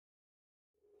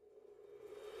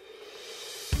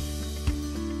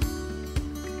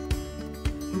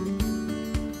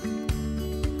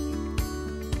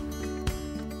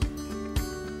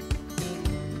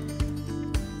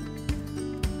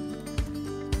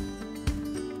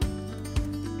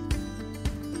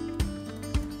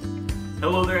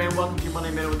Hello there and welcome to your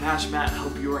Monday Minute with Pastor Matt.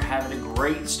 Hope you are having a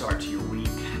great start to your week,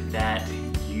 that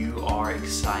you are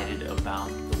excited about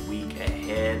the week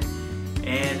ahead.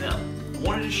 And I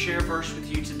wanted to share a verse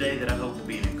with you today that I hope will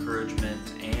be an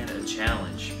encouragement and a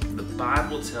challenge. The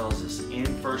Bible tells us in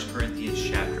 1 Corinthians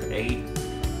chapter 8,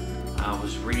 I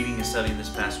was reading and studying this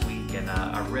past week and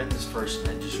I read this verse and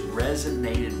it just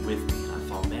resonated with me. And I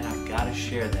thought, man, I've got to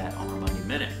share that on our Monday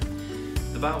Minute.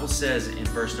 The Bible says in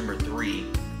verse number 3,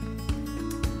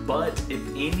 but if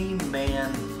any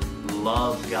man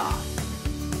love God,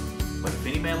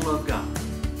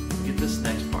 get this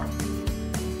next part,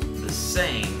 the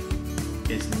same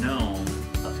is known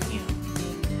of him.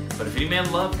 But if any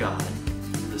man love God,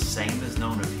 the same is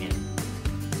known of him.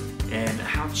 And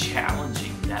how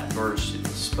challenging that verse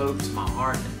spoke to my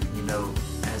heart. You know,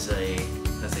 as a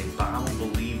Bible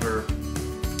believer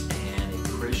and a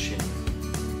Christian,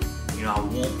 you know, I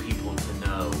want people to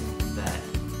know that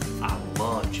I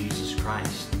love Jesus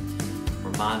Christ.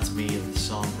 Reminds me of the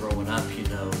song growing up, you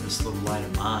know, this little light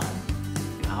of mine,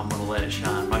 you know, I'm going to let it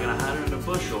shine. Am I going to hide it in a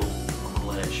bushel? I'm going to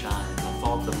let it shine. And I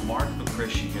thought the mark of a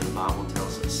Christian here, the Bible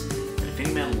tells us that if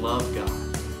any man love God,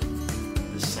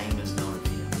 the same is known of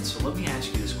him. And so let me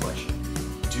ask you this question.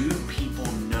 Do people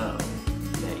know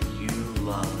that you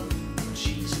love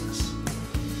Jesus?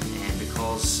 And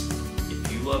because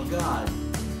if you love God,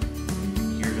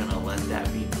 you're going to let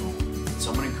that be known. So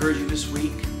I'm going to encourage you this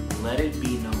week, let it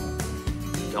be known.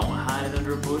 Don't hide it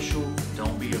under a bushel.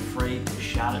 Don't be afraid to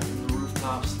shout it from the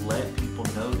rooftops. Let people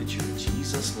know that you're a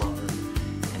Jesus lover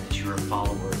and that you're a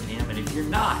follower of him. And if you're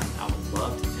not, I would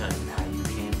love to tell you how you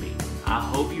can be. I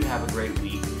hope you have a great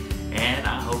week, and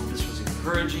I hope this was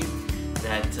encouraging,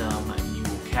 that you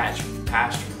will catch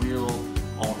Pastor Will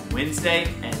on Wednesday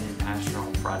and then Pastor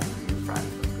on Friday for your Friday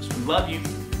Focus. We love you.